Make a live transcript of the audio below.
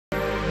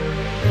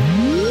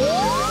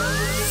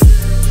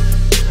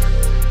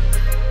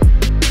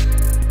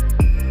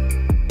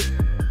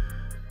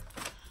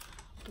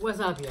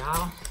up,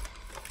 y'all?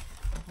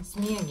 It's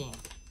me again.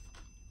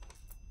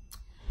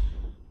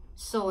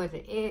 So at the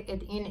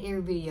end of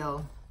every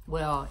video,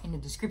 well, in the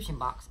description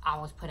box, I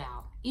always put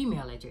out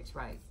email address,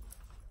 right?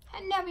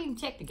 I never even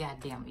checked the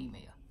goddamn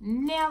email.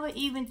 Never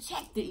even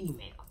checked the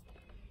email.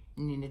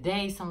 And then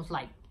today, someone's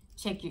like,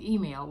 check your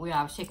email. Well,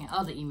 I was checking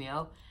other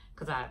email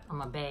because I'm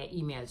a bad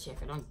email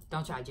checker.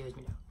 Don't try to judge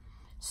me though.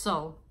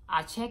 So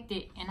I checked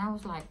it and I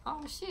was like,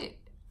 oh shit,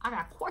 I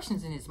got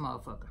questions in this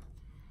motherfucker.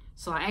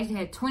 So I actually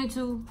had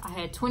 22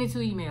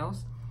 emails.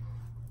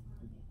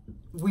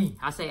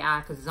 I say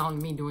I because it's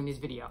only me doing this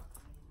video.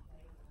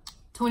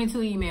 22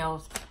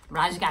 emails, but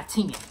I just got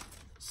 10.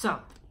 So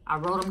I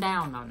wrote them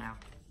down though now.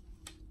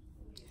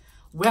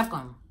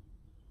 Welcome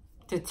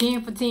to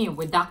 10 for 10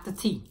 with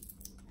Dr.Tee.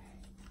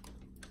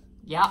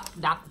 Yup,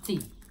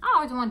 Dr.Tee. I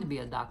always wanted to be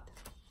a doctor.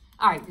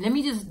 All right, let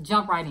me just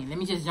jump right in.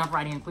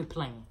 And quit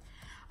playing.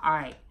 All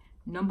right,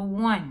 number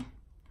 1.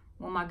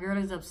 When my girl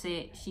is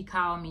upset, she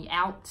called me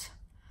out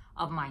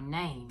of my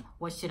name.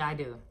 What should I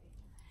do?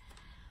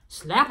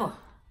 Slap her.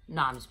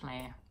 No, I'm just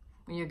playing.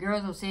 When your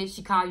girl's upset,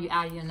 she called you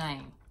out of your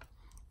name.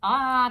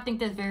 I think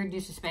that's very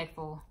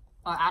disrespectful.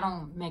 I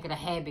don't make it a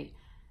habit.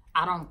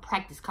 I don't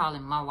practice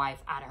calling my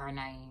wife out of her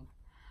name.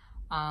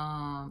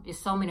 There's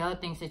so many other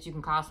things that you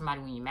can call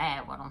somebody when you're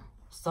mad with them.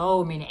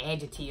 So many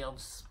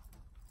adjectives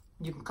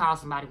you can call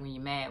somebody when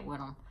you're mad with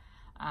them.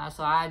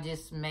 So I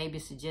just maybe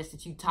suggest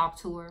that you talk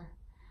to her.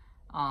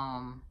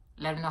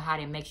 Let her know how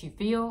that makes you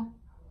feel.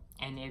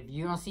 And if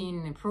you don't see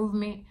any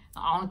improvement,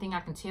 the only thing I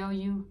can tell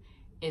you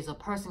is a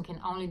person can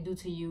only do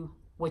to you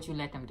what you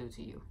let them do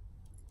to you.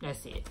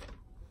 That's it.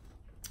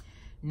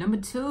 Number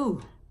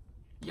 2.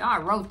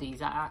 Y'all wrote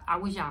these. I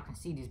wish y'all can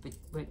see this,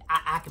 but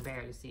I can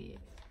barely see it.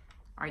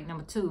 All right,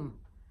 number 2.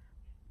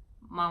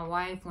 My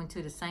wife went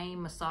to the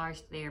same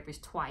massage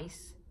therapist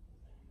twice.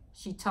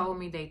 She told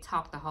me they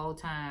talked the whole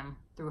time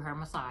through her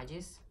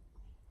massages.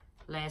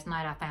 Last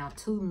night I found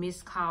 2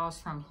 missed calls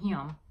from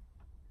him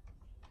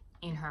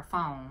in her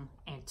phone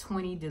and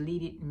 20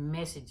 deleted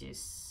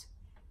messages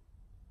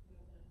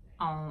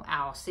on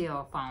our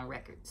cell phone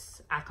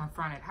records. I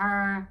confronted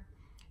her.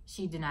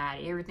 She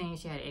denied everything.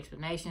 She had an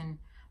explanation.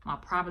 My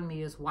problem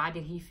is, why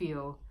did he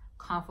feel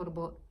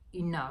comfortable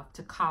enough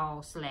to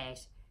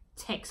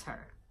call/text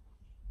her?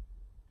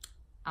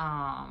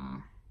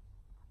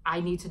 I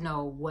need to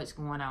know what's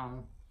going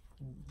on.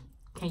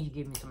 Can you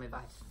give me some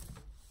advice?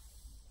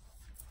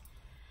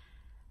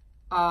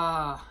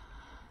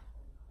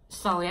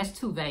 So that's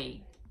too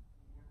vague.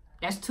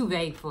 That's too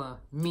vague for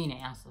me to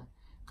answer.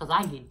 Because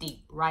I get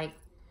deep, right?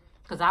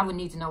 Because I would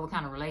need to know what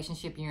kind of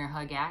relationship you and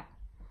her got.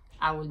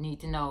 I would need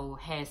to know,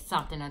 has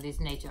something of this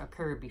nature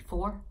occurred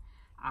before?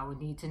 I would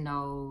need to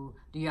know,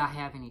 do y'all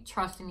have any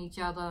trust in each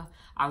other?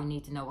 I would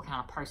need to know what kind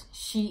of person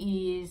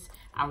she is.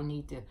 I would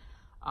need to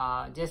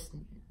just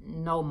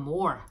know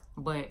more.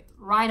 But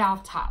right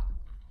off top,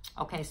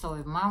 okay, so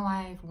if my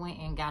wife went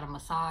and got a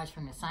massage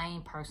from the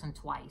same person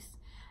twice,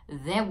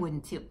 that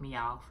wouldn't tip me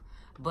off.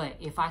 But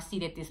if I see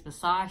that this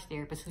massage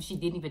therapist, who she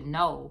didn't even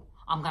know,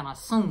 I'm going to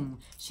assume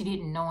she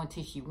didn't know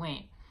until she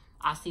went,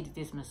 I see that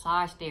this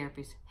massage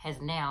therapist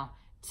has now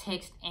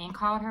texted and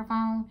called her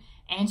phone,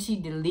 and she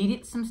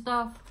deleted some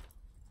stuff,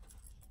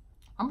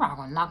 I'm probably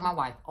going to knock my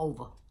wife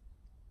over.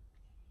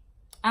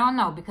 I don't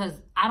know, because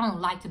I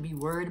don't like to be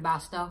worried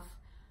about stuff,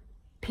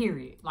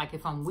 period. Like,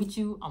 if I'm with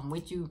you, I'm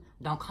with you.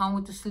 Don't come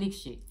with the slick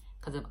shit.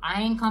 Because if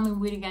I ain't coming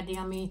with it,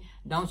 goddamn me,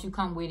 don't you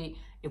come with it.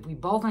 If we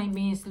both ain't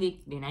being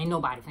slick, then ain't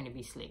nobody finna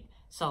be slick.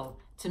 So,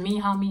 to me,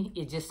 homie,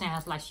 it just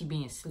sounds like she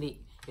being slick.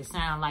 It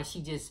sounds like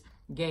she just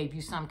gave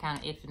you some kind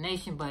of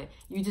explanation, but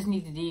you just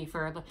need to dig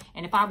further.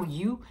 And if I were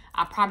you,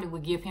 I probably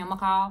would give him a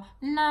call.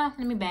 Nah,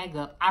 let me back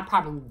up. I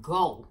probably would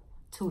go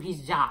to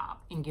his job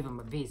and give him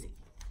a visit.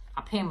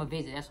 I pay him a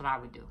visit. That's what I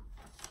would do.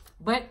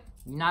 But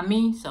you're not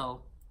me,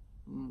 so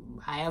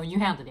however you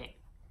handle that.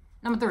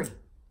 Number 3.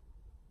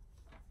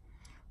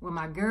 When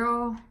my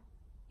girl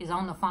is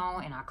on the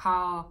phone and I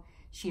call,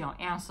 she don't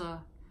answer,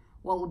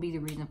 what would be the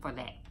reason for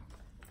that?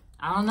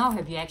 I don't know.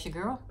 Have you asked your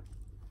girl?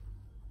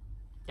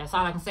 That's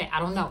all I can say. I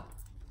don't know.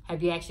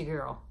 Have you asked your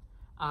girl?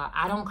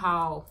 I don't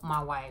call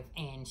my wife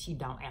and she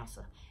don't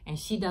answer. And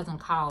she doesn't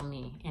call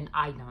me and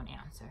I don't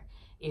answer.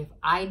 If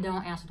I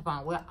don't answer the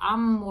phone, well,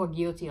 I'm more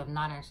guilty of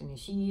not answering than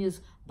she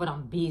is, but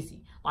I'm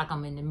busy. Like,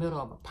 I'm in the middle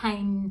of a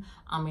painting.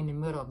 I'm in the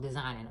middle of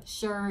designing a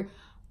shirt.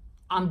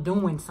 I'm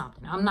doing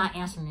something. I'm not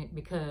answering it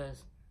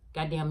because,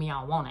 goddamn me, I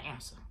don't want to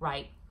answer,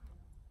 right?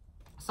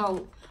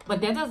 So,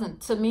 but that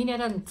doesn't, to me, that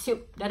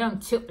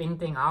doesn't tip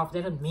anything off.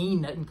 That doesn't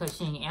mean nothing because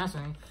she ain't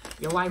answering.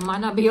 Your wife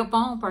might not be a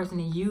phone person,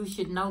 and you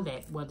should know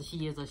that, whether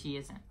she is or she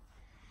isn't.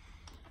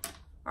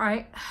 All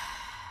right.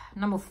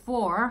 Number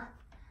 4.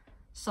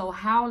 So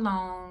how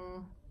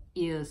long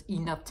is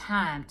enough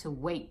time to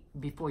wait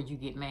before you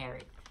get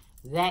married?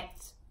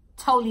 That's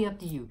totally up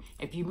to you.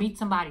 If you meet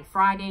somebody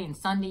Friday and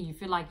Sunday, you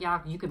feel like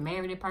you can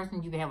marry that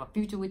person, you can have a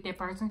future with that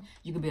person,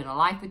 you can build a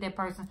life with that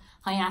person,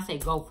 honey, I say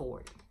go for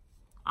it.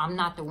 I'm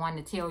not the one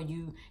to tell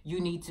you you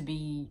need to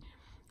be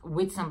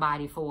with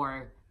somebody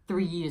for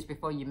 3 years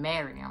before you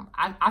marry them.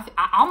 I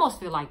almost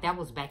feel like that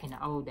was back in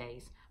the old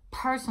days.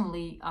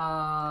 Personally,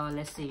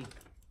 let's see.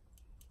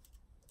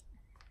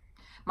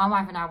 My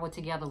wife and I were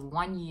together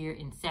 1 year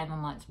and 7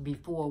 months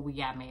before we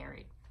got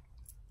married.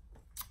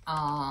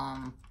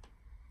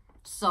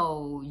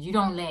 So you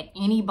don't let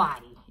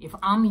anybody, if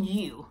I'm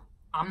you,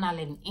 I'm not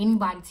letting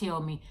anybody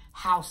tell me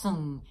how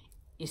soon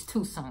is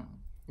too soon.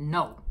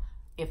 No.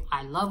 If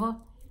I love her,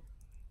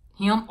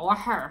 him or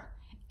her,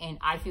 and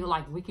I feel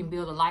like we can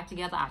build a life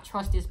together, I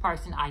trust this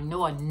person, I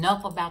know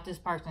enough about this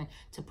person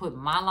to put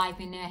my life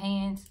in their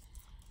hands,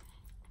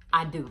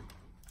 I do.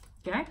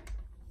 Okay?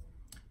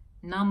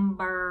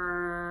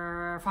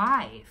 Number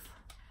 5.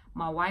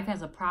 My wife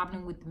has a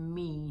problem with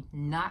me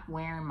not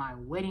wearing my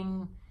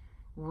wedding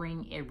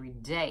ring every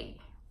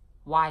day.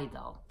 Why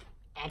though?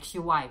 Ask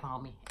your wife,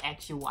 homie.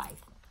 Ask your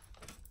wife.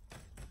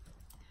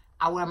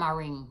 I wear my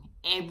ring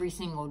every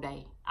single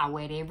day. I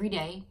wear it every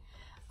day.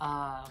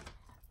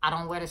 I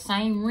don't wear the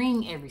same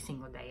ring every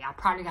single day. I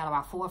probably got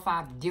about 4 or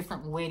 5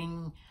 different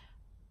wedding,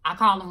 I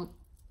call them,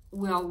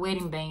 well,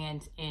 wedding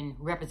bands and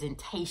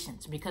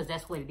representations, because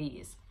that's what it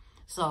is.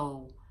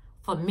 So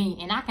for me,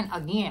 and I can,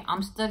 again,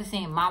 I'm still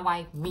saying my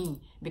wife,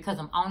 me, because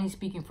I'm only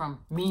speaking from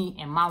me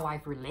and my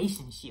wife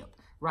relationship,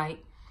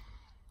 right?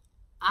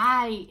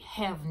 I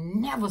have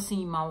never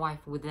seen my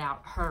wife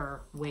without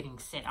her wedding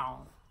set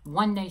on.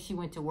 One day she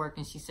went to work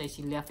and she said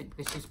she left it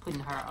because she was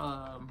putting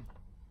her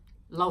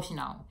lotion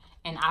on.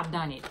 And I've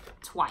done it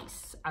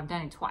twice. I've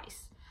done it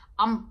twice.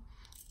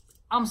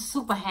 I'm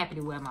super happy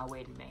to wear my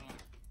wedding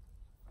band.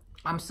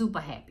 I'm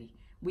super happy.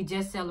 We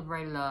just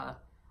celebrated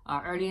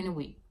early in the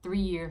week,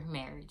 3-year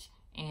marriage.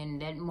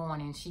 And that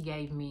morning she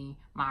gave me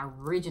my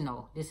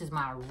original, this is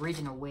my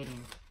original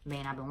wedding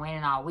band. I've been wearing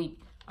it all week.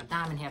 A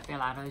diamond hair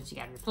fell out of it, she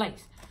got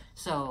replaced.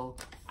 So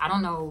I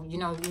don't know, you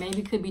know, maybe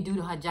it could be due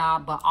to her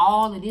job, but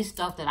all of this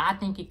stuff that I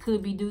think it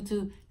could be due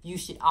to, you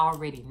should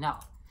already know.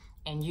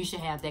 And you should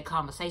have that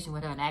conversation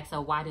with her and ask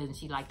her, why doesn't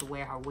she like to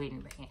wear her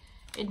wedding band?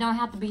 It don't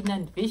have to be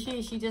nothing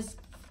fishy. She just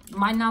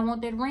might not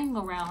want that ring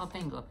around her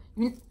finger.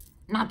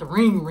 Not the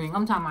ring.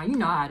 I'm talking about, you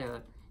know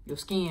how your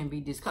skin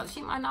be discolored.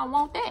 She might not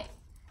want that.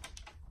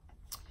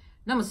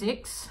 Number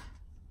 6.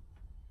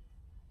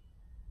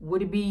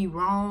 Would it be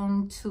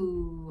wrong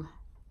to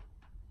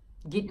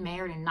get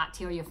married and not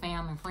tell your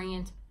family and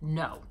friends?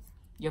 No.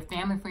 Your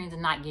family and friends are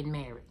not getting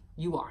married.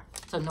 You are.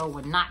 So no, it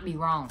would not be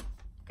wrong.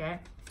 Okay?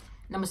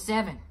 Number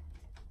 7.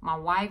 My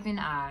wife and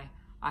I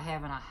are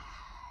having a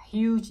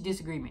huge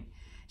disagreement.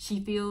 She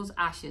feels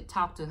I should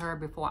talk to her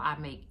before I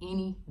make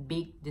any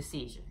big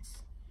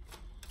decisions.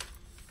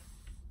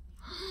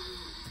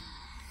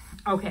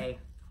 Okay.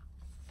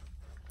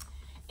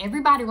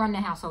 Everybody run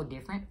their household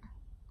different.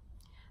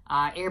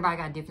 Everybody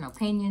got different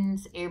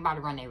opinions.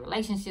 Everybody run their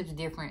relationships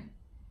different.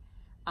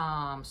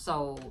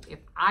 So if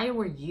I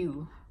were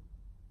you,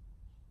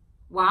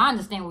 well, I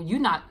understand well,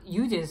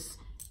 you just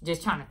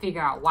trying to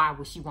figure out why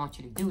would she want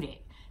you to do that.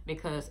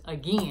 Because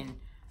again,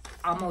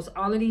 almost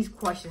all of these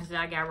questions that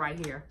I got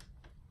right here,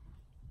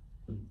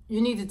 you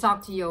need to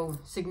talk to your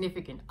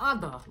significant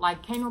other.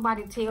 Like, can't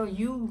nobody tell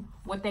you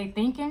what they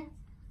thinking.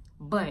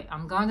 But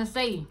I'm gonna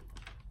say,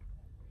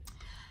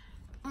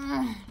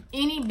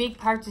 any big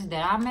purchase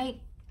that I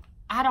make,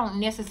 I don't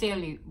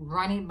necessarily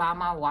run it by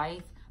my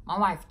wife. My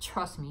wife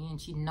trusts me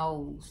and she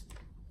knows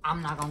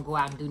I'm not gonna go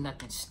out and do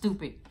nothing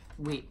stupid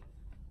with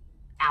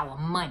our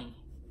money.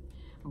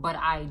 But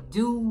I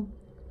do,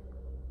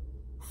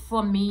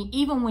 for me,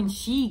 even when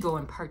she go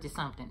and purchase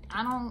something,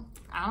 I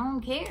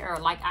don't care.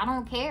 Like, I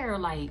don't care.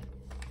 Like,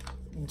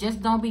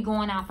 just don't be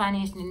going out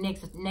financially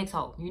next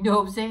hole. You know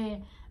what I'm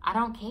saying? I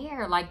don't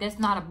care. Like, that's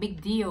not a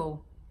big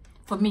deal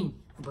for me.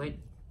 But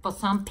for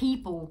some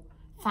people,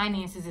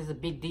 finances is a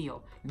big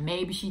deal.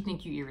 Maybe she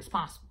think you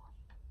irresponsible.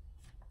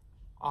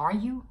 Are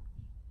you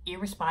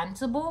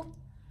irresponsible?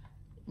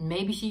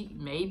 Maybe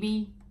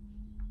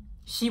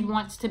she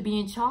wants to be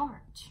in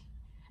charge.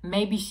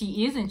 Maybe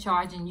she is in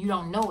charge and you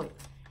don't know it.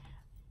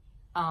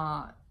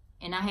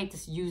 And I hate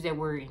to use that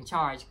word in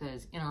charge,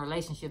 because in a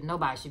relationship,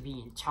 nobody should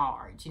be in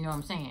charge. You know what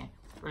I'm saying?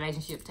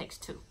 Relationship takes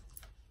 2.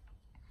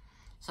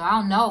 So I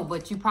don't know,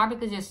 but you probably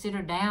could just sit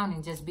her down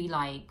and just be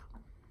like,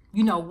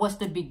 you know, what's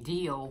the big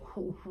deal?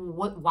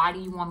 Why do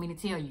you want me to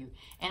tell you?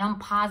 And I'm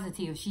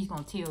positive she's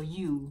going to tell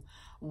you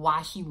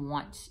why she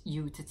wants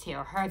you to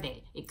tell her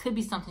that. It could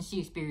be something she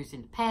experienced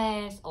in the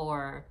past,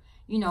 or,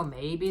 you know,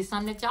 maybe it's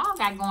something that y'all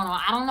got going on.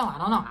 I don't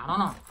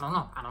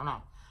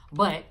know.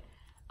 But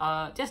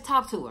just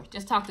talk to her.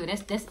 Just talk to her.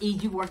 That's easy.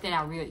 You work that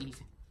out real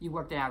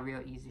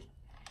easy.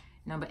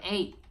 Number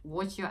 8,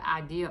 what's your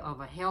idea of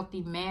a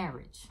healthy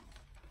marriage?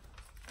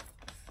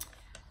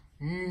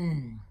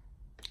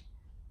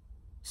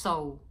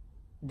 So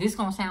this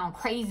gonna sound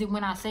crazy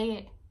when I say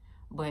it,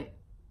 but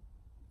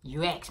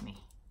you asked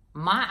me.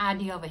 My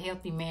idea of a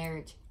healthy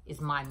marriage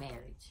is my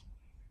marriage.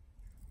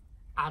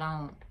 I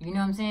don't, you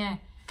know what I'm saying?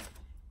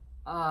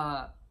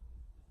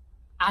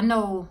 I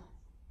know,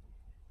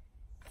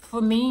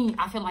 for me,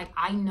 I feel like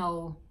I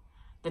know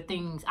the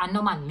things, I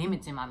know my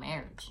limits in my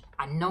marriage.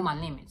 I know my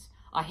limits.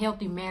 A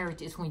healthy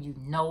marriage is when you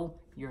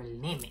know your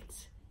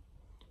limits.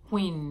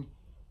 When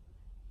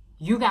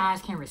you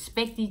guys can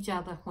respect each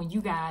other. When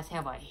you guys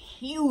have a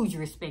huge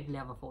respect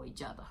level for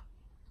each other.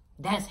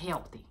 That's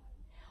healthy.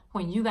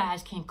 When you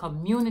guys can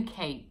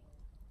communicate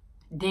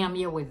damn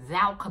near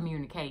without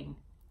communicating.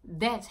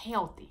 That's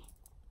healthy.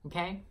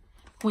 Okay?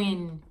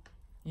 When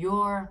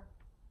your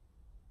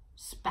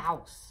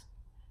spouse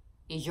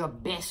is your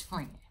best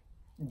friend.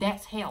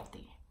 That's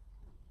healthy.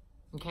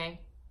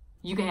 Okay?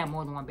 You can have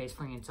more than one best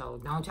friend,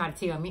 so don't try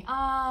to tell me,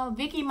 oh,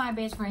 Vicky my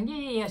best friend.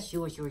 Yeah,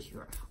 sure.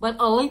 But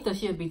Aletha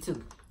should be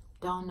too.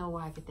 Don't know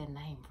where I get that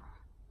name from.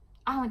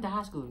 I went to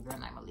high school with a girl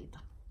named Aletha.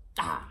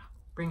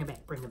 Bring it back.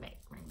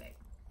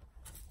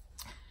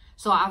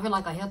 So I feel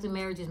like a healthy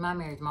marriage is my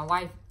marriage. My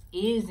wife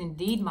is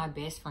indeed my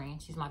best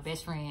friend. She's my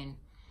best friend.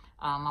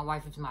 My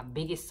wife is my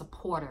biggest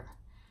supporter.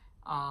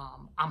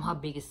 I'm her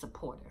biggest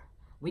supporter.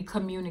 We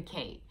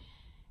communicate.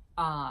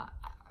 I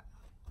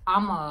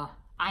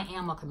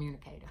am a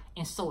communicator,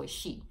 and so is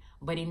she.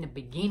 But in the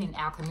beginning,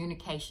 our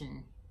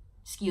communication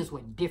skills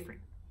were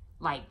different.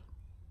 Like,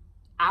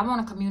 I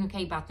want to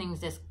communicate about things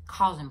that's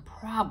causing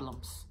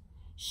problems.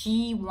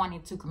 She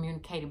wanted to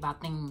communicate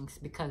about things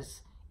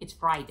because it's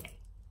Friday.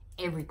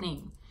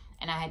 Everything.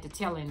 And I had to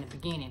tell her in the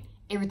beginning,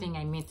 everything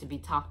ain't meant to be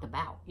talked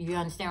about. You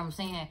understand what I'm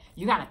saying?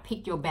 You got to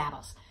pick your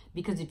battles.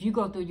 Because if you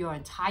go through your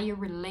entire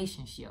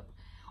relationship,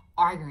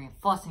 arguing,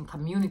 fussing,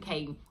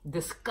 communicating,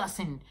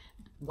 discussing,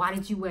 why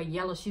did you wear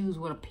yellow shoes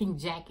with a pink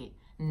jacket?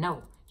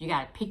 No, you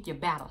got to pick your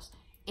battles.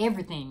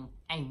 Everything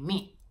ain't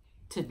meant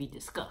to be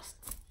discussed.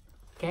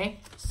 Okay?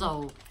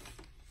 So,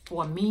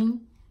 for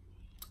me,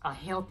 a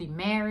healthy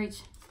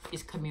marriage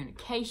is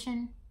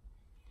communication.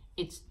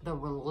 It's the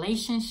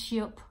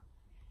relationship.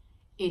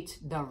 It's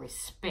the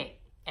respect.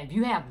 If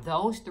you have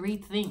those three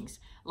things,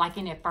 like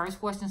in that first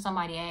question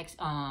somebody asked,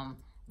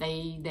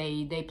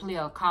 they play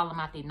a call them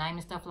out their name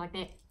and stuff like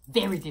that.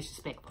 Very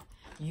disrespectful.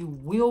 You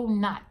will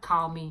not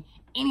call me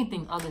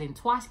anything other than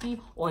Twaski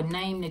or a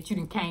name that you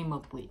done came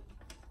up with.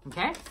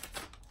 Okay?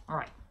 All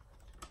right.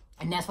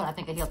 And that's what I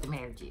think a healthy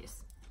marriage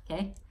is.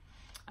 Okay?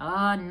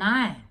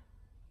 9.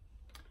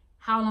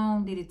 How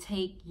long did it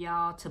take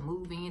y'all to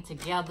move in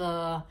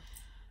together?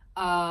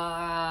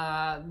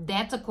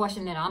 That's a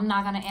question that I'm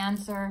not going to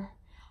answer.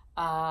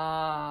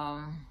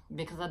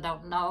 Because I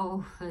don't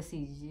know. Let's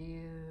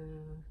see.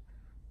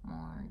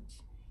 March.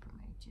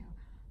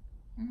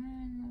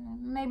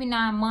 Maybe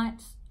 9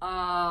 months.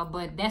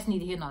 But that's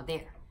neither here nor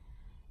there.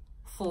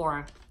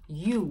 For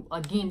you,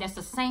 again, that's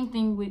the same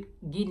thing with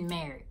getting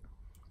married.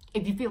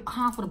 If you feel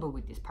comfortable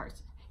with this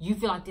person, you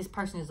feel like this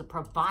person is a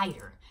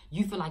provider,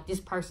 you feel like this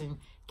person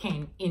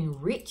can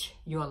enrich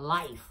your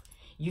life,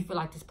 you feel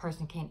like this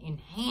person can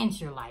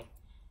enhance your life,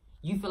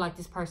 you feel like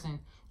this person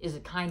is the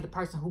kind of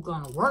person who's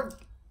going to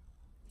work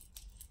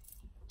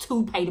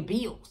to pay the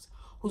bills,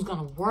 who's going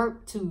to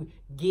work to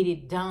get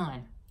it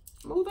done,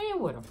 move in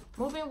with them.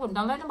 Move in with them.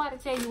 Don't let nobody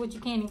tell you what you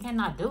can and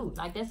cannot do.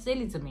 Like, that's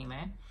silly to me,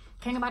 man.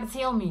 Can't nobody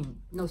tell me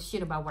no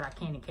shit about what I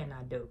can and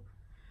cannot do.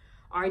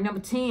 All right, number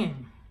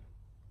 10.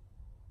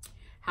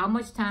 How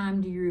much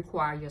time do you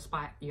require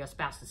your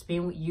spouse to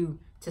spend with you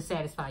to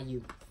satisfy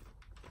you?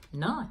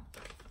 None.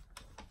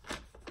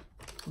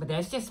 But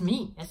that's just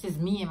me. That's just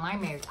me in my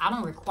marriage. I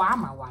don't require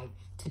my wife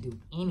to do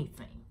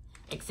anything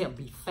except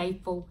be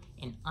faithful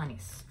and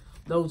honest.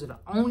 Those are the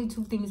only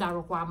 2 things I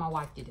require my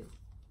wife to do.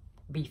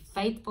 Be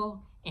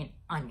faithful and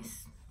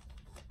honest.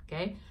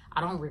 Okay?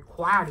 I don't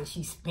require that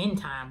she spend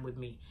time with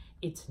me.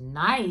 It's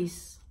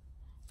nice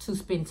to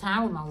spend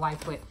time with my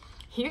wife, but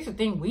here's the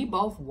thing. We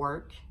both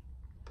work,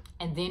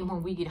 and then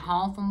when we get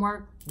home from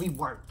work, we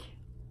work.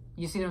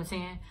 You see what I'm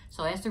saying?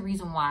 So that's the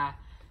reason why,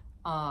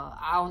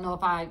 I don't know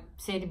if I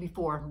said it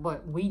before,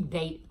 but we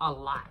date a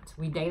lot.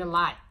 We date a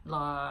lot.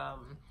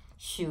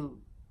 Shoot,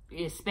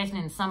 especially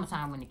in the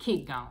summertime when the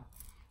kid gone.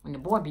 When the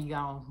boy be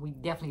gone, we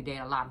definitely date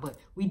a lot. But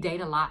we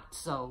date a lot,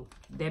 so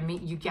that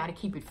means you got to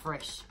keep it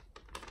fresh.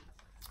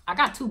 I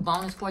got 2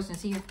 bonus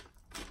questions here.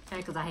 Okay,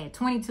 because I had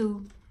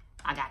 22.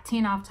 I got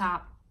 10 off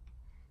top.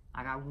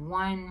 I got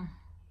 1.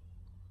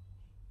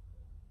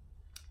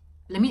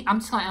 I'm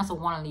just going to answer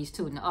one of these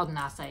 2, and the other one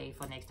I'll save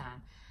for next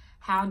time.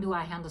 How do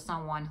I handle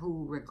someone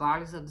who,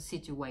 regardless of the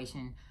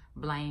situation,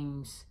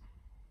 blames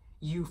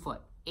you for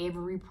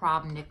every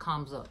problem that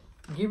comes up?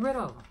 Get rid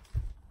of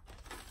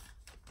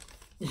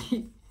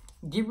them.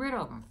 Get rid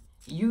of them.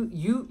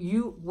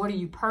 What are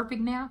you,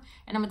 perfect now?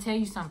 And I'm going to tell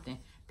you something.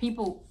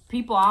 People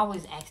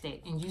always ask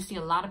that, and you see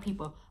a lot of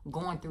people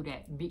going through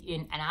that.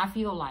 And I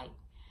feel like,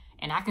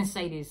 and I can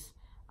say this,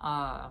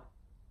 and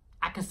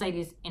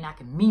I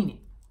can mean it.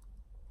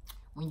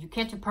 When you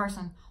catch a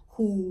person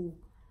who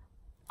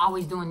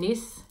always doing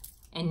this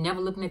and never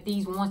looking at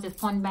these ones that's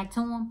pointing back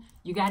to them,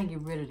 you got to get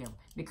rid of them,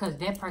 because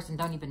that person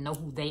don't even know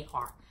who they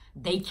are.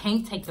 They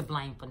can't take the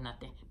blame for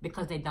nothing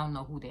because they don't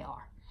know who they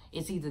are.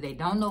 It's either they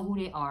don't know who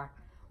they are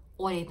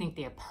or they think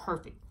they're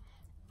perfect.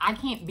 I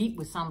can't beat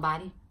with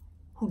somebody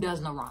who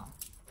does no wrong.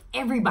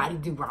 Everybody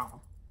do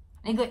wrong.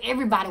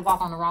 Everybody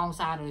walk on the wrong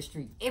side of the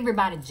street.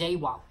 Everybody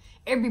jaywalk.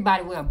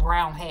 Everybody wear a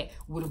brown hat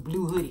with a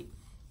blue hoodie.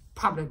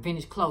 probably a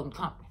vintage clothing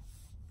company.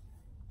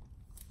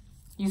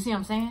 You see what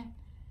I'm saying?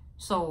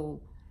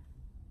 So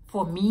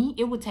for me,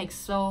 it would take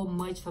so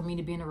much for me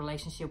to be in a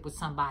relationship with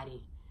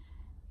somebody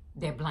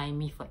that blame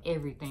me for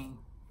everything.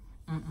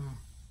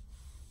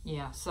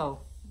 Yeah,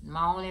 so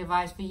my only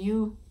advice for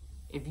you,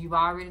 if you've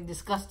already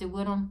discussed it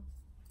with them,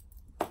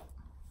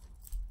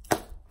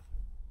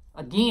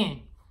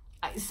 again,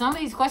 some of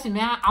these questions,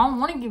 man, I don't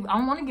want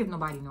to give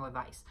nobody no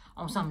advice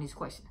on some of these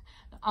questions.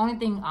 The only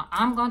thing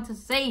I'm going to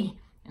say,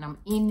 and I'm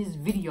in this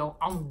video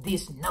on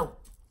this note,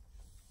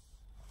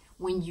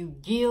 when you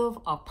give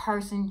a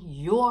person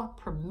your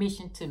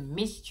permission to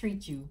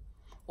mistreat you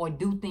or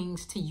do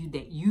things to you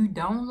that you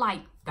don't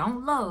like,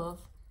 don't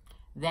love,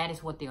 that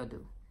is what they'll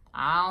do.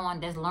 I don't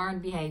want, that's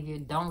learned behavior.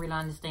 Don't really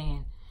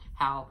understand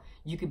how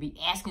you could be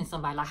asking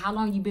somebody, like, how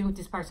long you been with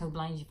this person who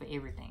blames you for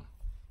everything?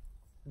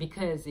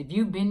 Because if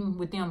you've been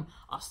with them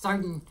a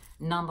certain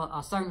number,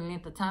 a certain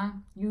length of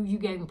time, you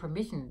gave them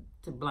permission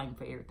to blame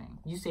for everything.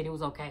 You said it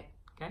was okay,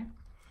 okay?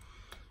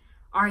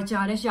 All right,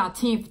 y'all, that's y'all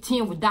 10 for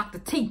 10 with Dr.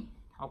 T,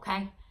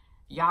 okay?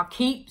 Y'all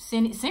keep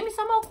send me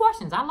some more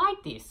questions. I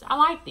like this. I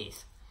like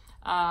this.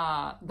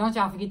 Don't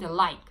y'all forget to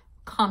like,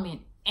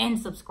 comment, and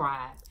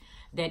subscribe.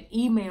 That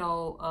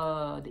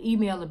email, the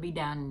email will be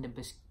down in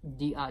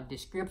the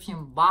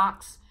description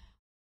box.